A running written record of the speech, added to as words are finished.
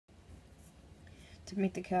to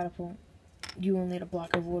make the catapult, you will need a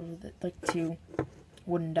block of wood with like 2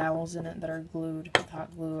 wooden dowels in it that are glued with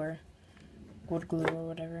hot glue or wood glue or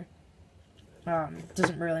whatever. It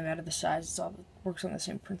doesn't really matter the size, it works on the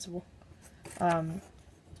same principle.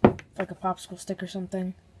 Like a popsicle stick or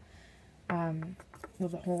something,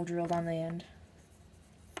 with a hole drilled on the end.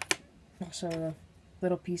 Also a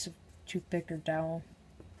little piece of toothpick or dowel.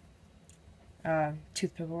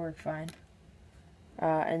 Toothpick will work fine.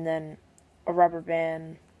 And then a rubber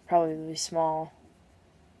band, probably really small.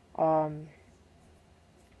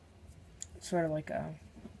 Sort of like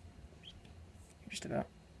just about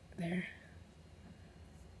there.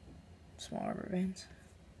 Small rubber bands.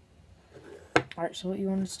 Alright, so what you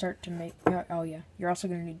want to start to make, oh yeah, you're also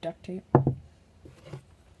going to need duct tape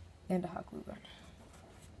and a hot glue gun.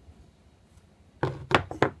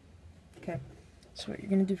 Okay, so what you're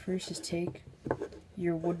going to do first is take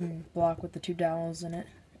your wooden block with the 2 dowels in it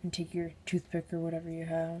and take your toothpick or whatever you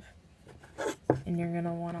have, and you're going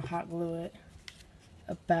to want to hot glue it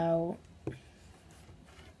about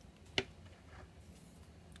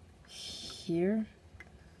here,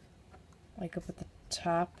 like up at the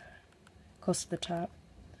top, close to the top.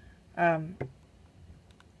 I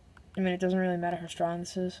mean, it doesn't really matter how strong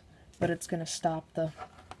this is, but it's going to stop the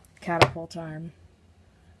catapult arm,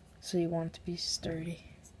 so you want it to be sturdy.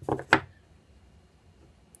 So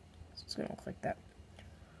it's going to look like that.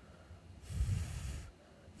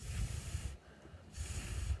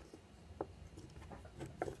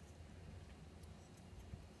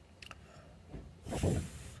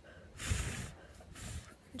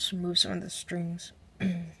 Just move some of the strings.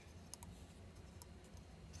 I'm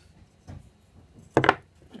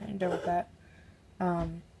done with that.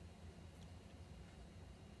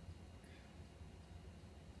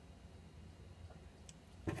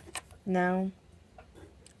 Now,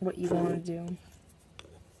 what you want to do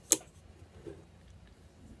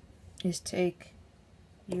is take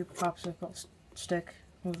your popsicle stick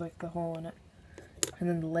with like the hole in it, and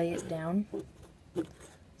then lay it down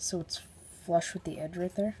so it's flush with the edge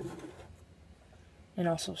right there, and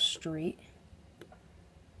also straight.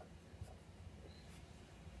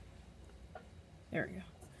 There we go.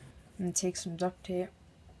 And then take some duct tape.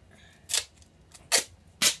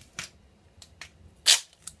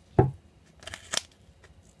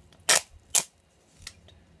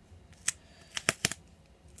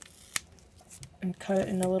 And cut it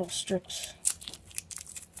into little strips.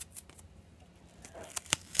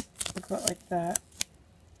 About like that.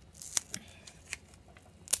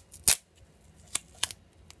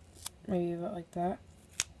 Maybe about like that.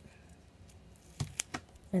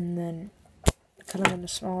 And then cut them into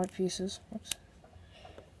smaller pieces. Whoops.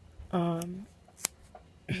 And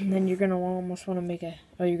then you're gonna almost want to make a,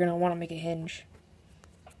 you're gonna want to make a hinge.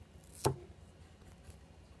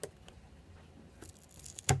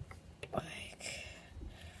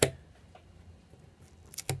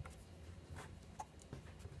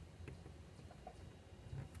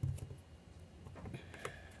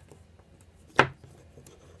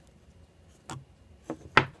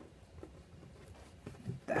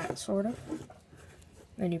 That sort of.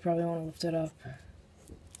 Then you probably want to lift it up.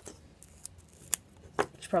 You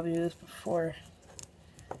should probably do this before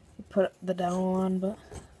you put the dowel on, but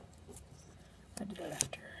I did that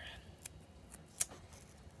after.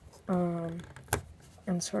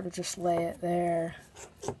 And sort of just lay it there.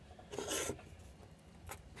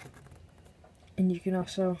 And you can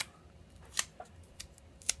also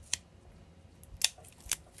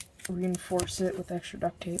reinforce it with extra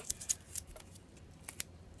duct tape.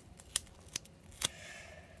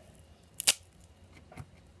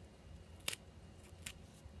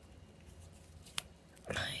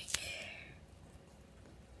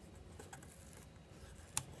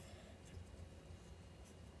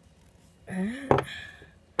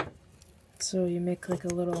 So you make like a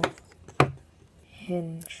little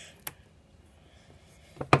hinge.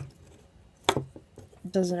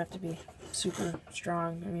 It doesn't have to be super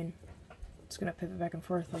strong. I mean, it's gonna pivot back and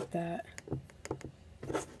forth like that.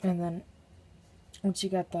 And then once you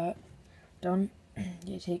got that done,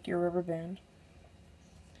 you take your rubber band,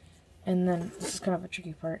 and then this is kind of a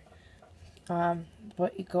tricky part.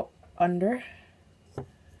 But you go under,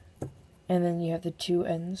 and then you have the 2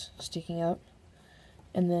 ends sticking out,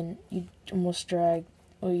 and then you almost drag,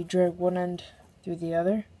 you drag one end through the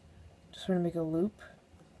other, just want to make a loop,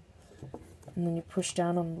 and then you push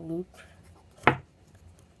down on the loop,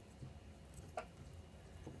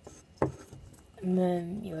 and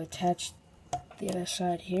then you attach the other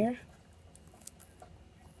side here,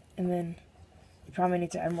 and then you probably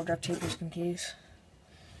need to add more duct tape just in case.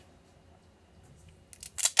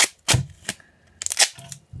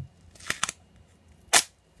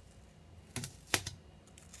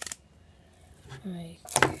 like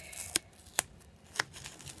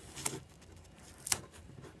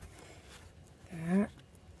that.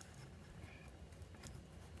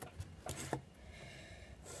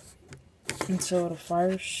 And so it'll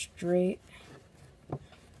fire straight.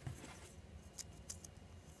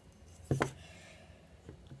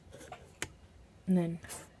 And then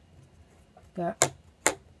got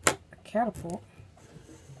a catapult,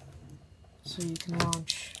 so you can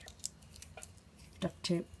launch duct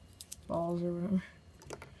tape balls or whatever.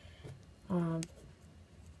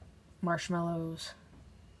 Marshmallows.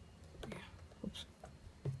 Yeah, oops.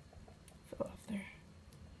 Fell off there.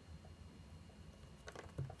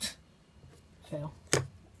 Fail.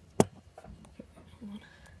 Okay, hold on.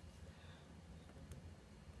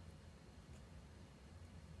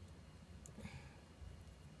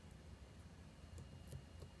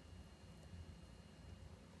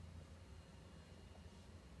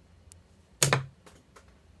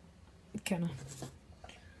 Kind of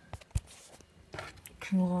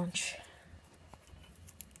can launch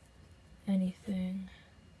anything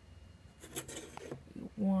you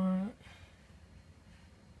want.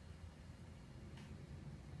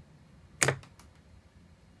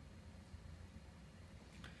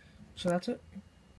 So that's it.